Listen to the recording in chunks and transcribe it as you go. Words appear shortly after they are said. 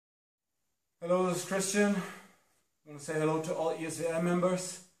Hello, this is Christian. I want to say hello to all ISWA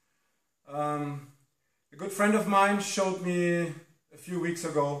members. A good friend of mine showed me a few weeks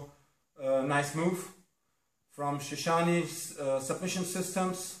ago a nice move from Shishani's submission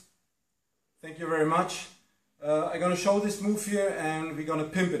systems. Thank you very much. I'm going to show this move here and we're going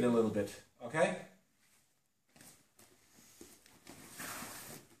to pimp it a little bit, okay?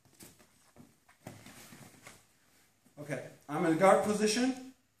 Okay, I'm in guard position.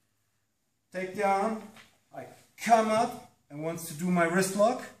 Take the arm, I come up and wants to do my wrist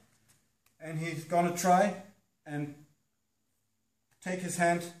lock, and he's gonna try and take his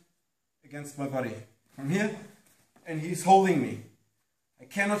hand against my body from here, and he's holding me. I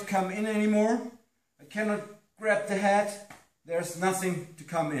cannot come in anymore, I cannot grab the head, there's nothing to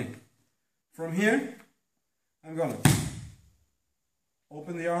come in. From here, I'm gonna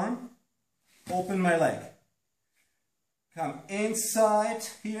open the arm, open my leg, come inside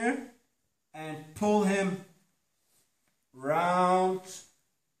here, and pull him round,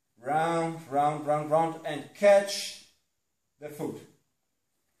 round, round, round, round, and catch the foot.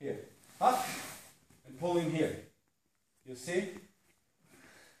 Here, up, and pull him here. You see?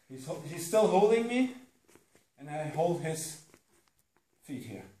 He's still holding me, and I hold his feet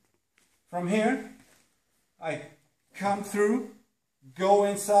here. From here, I come through, go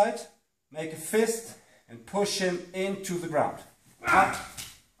inside, make a fist, and push him into the ground. Up,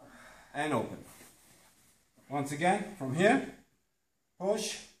 and open. Once again, from here,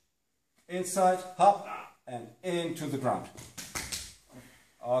 push, inside, hop, and into the ground.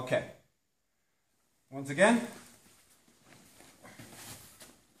 Okay. Once again.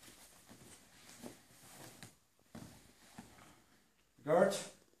 Guard.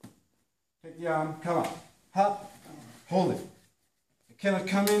 Take the arm, come up, hop, hold it. I cannot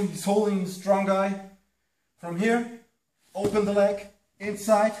come in, he's holding, he's a strong guy. From here, open the leg,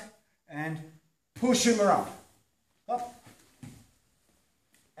 inside, and push him around. Up.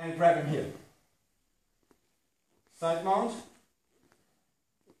 And grab him here. Side mount.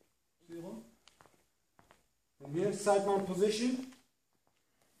 From here, side mount position.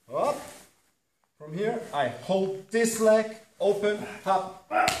 Up. From here, I hold this leg, open,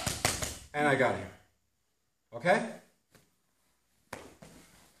 up, and I got him. Okay?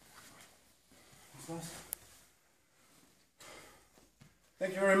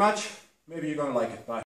 Thank you very much. Maybe you're going to like it. Bye.